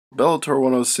Bellator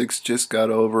 106 just got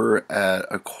over at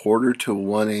a quarter to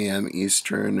 1 a.m.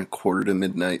 Eastern, a quarter to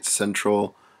midnight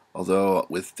Central. Although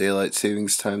with daylight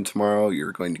savings time tomorrow,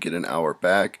 you're going to get an hour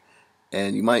back,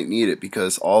 and you might need it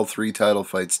because all three title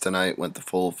fights tonight went the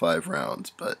full 5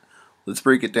 rounds. But let's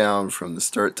break it down from the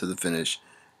start to the finish.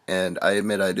 And I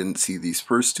admit I didn't see these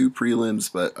first two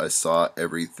prelims, but I saw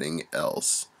everything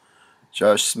else.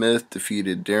 Josh Smith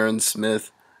defeated Darren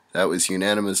Smith. That was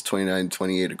unanimous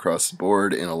 29-28 across the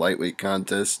board in a lightweight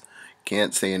contest.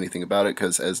 Can't say anything about it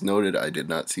because, as noted, I did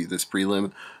not see this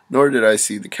prelim, nor did I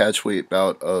see the catchweight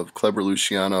bout of Kleber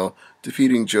Luciano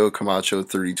defeating Joe Camacho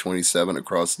 30-27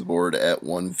 across the board at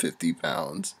 150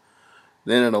 pounds.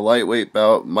 Then in a lightweight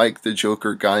bout, Mike the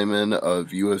Joker Guyman of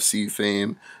UFC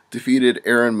fame defeated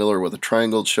Aaron Miller with a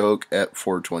triangle choke at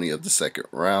 4:20 of the second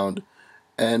round.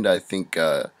 And I think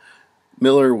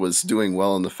Miller was doing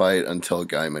well in the fight until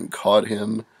Guyman caught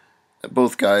him.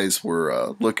 Both guys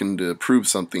were looking to prove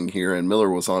something here, and Miller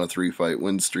was on a 3-fight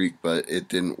win streak, but it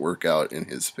didn't work out in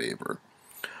his favor.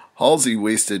 Halsey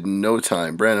wasted no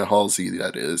time. Brandon Halsey,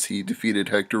 that is. He defeated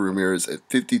Hector Ramirez at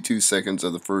 52 seconds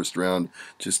of the first round,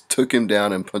 just took him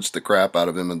down and punched the crap out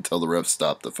of him until the ref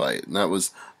stopped the fight. And that was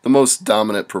the most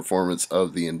dominant performance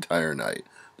of the entire night.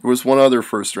 There was one other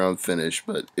first-round finish,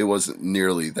 but it wasn't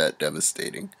nearly that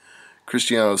devastating.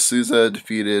 Cristiano Souza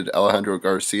defeated Alejandro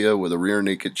Garcia with a rear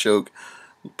naked choke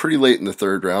pretty late in the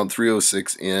third round,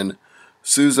 3:06 in.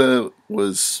 Souza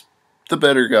was the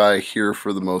better guy here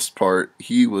for the most part.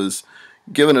 He was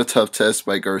given a tough test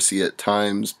by Garcia at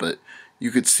times, but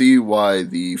you could see why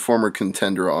the former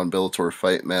contender on Bellator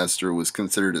Fight Master was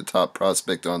considered a top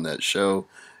prospect on that show.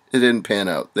 It didn't pan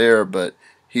out there, but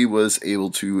he was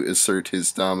able to assert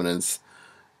his dominance.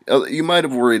 You might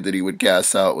have worried that he would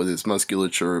gas out with his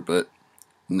musculature, but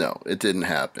no, it didn't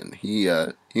happen. He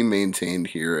maintained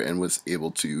here and was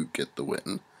able to get the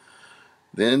win.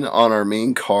 Then on our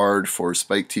main card for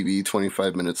Spike TV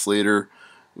 25 minutes later,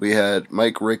 we had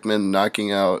Mike Rickman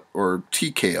knocking out, or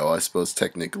TKO I suppose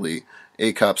technically,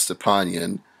 Akop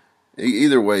Stepanian.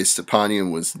 Either way,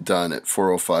 Stepanian was done at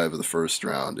 4:05 of the first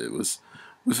round. It was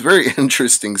a very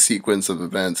interesting sequence of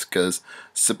events because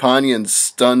Stepanian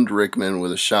stunned Rickman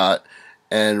with a shot,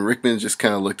 and Rickman just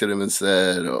kind of looked at him and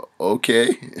said,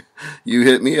 "Okay, you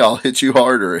hit me, I'll hit you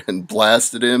harder," and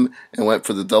blasted him and went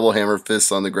for the double hammer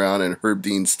fists on the ground, and Herb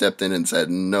Dean stepped in and said,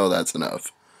 "No, that's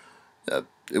enough."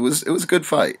 It was a good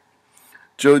fight.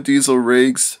 Joe Diesel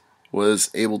Riggs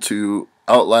was able to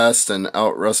outlast and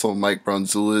out-wrestle Mike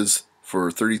Bronzoulis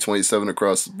for 30-27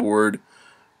 across the board.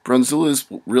 Bronzoulis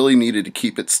really needed to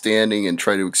keep it standing and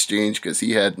try to exchange because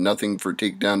he had nothing for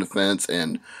takedown defense,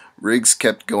 and Riggs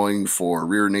kept going for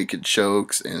rear naked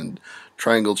chokes and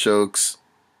triangle chokes.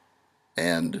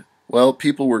 And, well,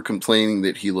 people were complaining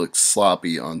that he looked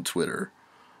sloppy on Twitter.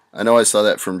 I know I saw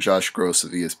that from Josh Gross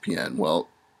of ESPN. Well,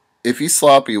 if he's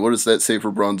sloppy, what does that say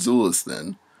for Bronzoulis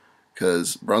then?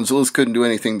 Because Bronzoulis couldn't do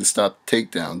anything to stop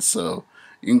takedowns, so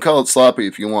you can call it sloppy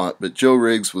if you want, but Joe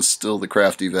Riggs was still the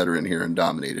crafty veteran here and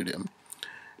dominated him.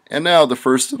 And now the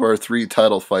first of our 3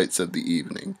 title fights of the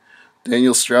evening.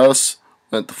 Daniel Strauss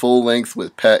went the full length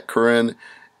with Pat Curran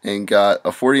and got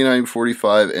a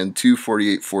 49-45 and 2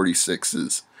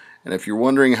 48-46s. And if you're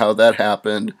wondering how that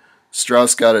happened,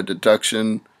 Strauss got a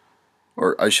deduction,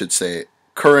 or I should say,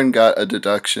 Curran got a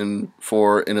deduction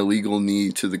for an illegal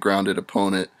knee to the grounded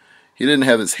opponent. He didn't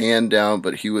have his hand down,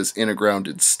 but he was in a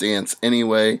grounded stance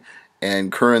anyway,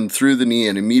 and Curran threw the knee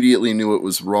and immediately knew it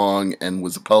was wrong and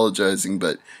was apologizing,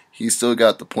 but he still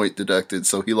got the point deducted,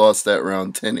 so he lost that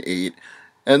round 10-8.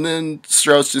 And then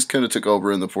Strauss just kind of took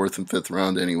over in the 4th and 5th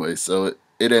round anyway, so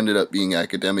it ended up being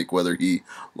academic whether he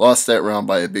lost that round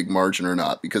by a big margin or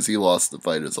not, because he lost the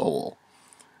fight as a whole.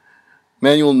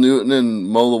 Manuel Newton and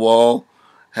Mo Lawal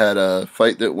had a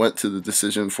fight that went to the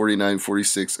decision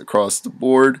 49-46 across the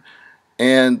board,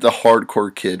 and the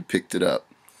hardcore kid picked it up.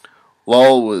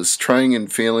 Lawal was trying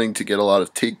and failing to get a lot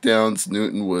of takedowns.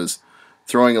 Newton was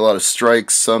throwing a lot of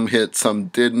strikes. Some hit, some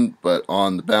didn't, but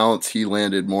on the balance, he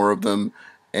landed more of them.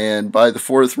 And by the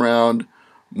 4th round,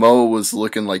 Mo was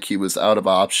looking like he was out of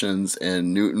options,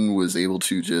 and Newton was able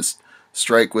to just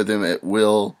strike with him at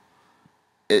will.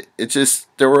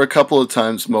 There were a couple of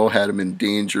times Mo had him in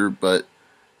danger, but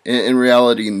in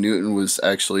reality, Newton was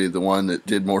actually the one that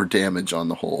did more damage on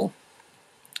the whole.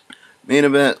 Main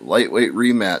event, lightweight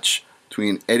rematch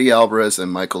between Eddie Alvarez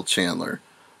and Michael Chandler.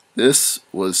 This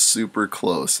was super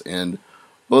close, and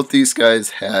both these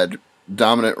guys had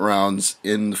dominant rounds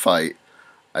in the fight.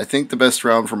 I think the best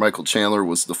round for Michael Chandler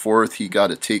was the 4th. He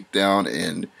got a takedown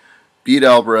and beat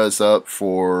Alvarez up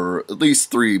for at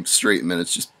least 3 straight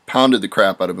minutes, just pounded the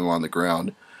crap out of him on the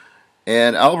ground.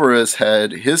 And Alvarez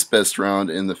had his best round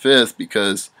in the 5th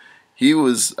because he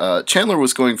was Chandler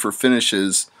was going for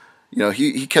finishes.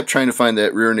 He kept trying to find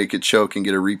that rear naked choke and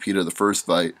get a repeat of the first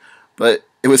fight, but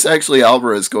it was actually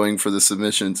Alvarez going for the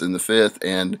submissions in the 5th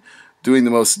and doing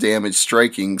the most damage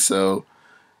striking. So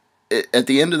at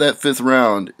the end of that 5th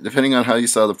round, depending on how you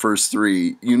saw the first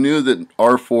 3, you knew that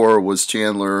R4 was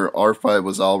Chandler, R5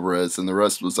 was Alvarez, and the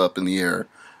rest was up in the air.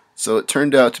 So it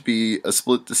turned out to be a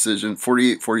split decision,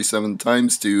 48-47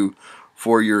 times 2,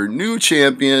 for your new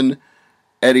champion,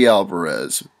 Eddie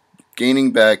Alvarez,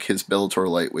 gaining back his Bellator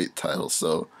lightweight title.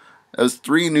 So that was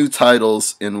 3 new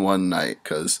titles in one night,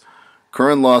 because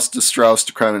Curran lost to Strauss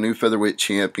to crown a new featherweight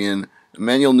champion.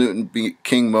 Emmanuel Newton beat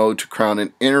King Mo to crown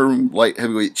an interim light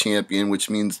heavyweight champion, which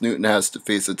means Newton has to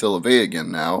face Attila Vey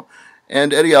again now.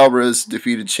 And Eddie Alvarez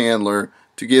defeated Chandler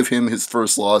to give him his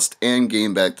first loss and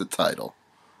gain back the title.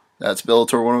 That's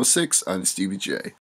Bellator 106. I'm Stevie J.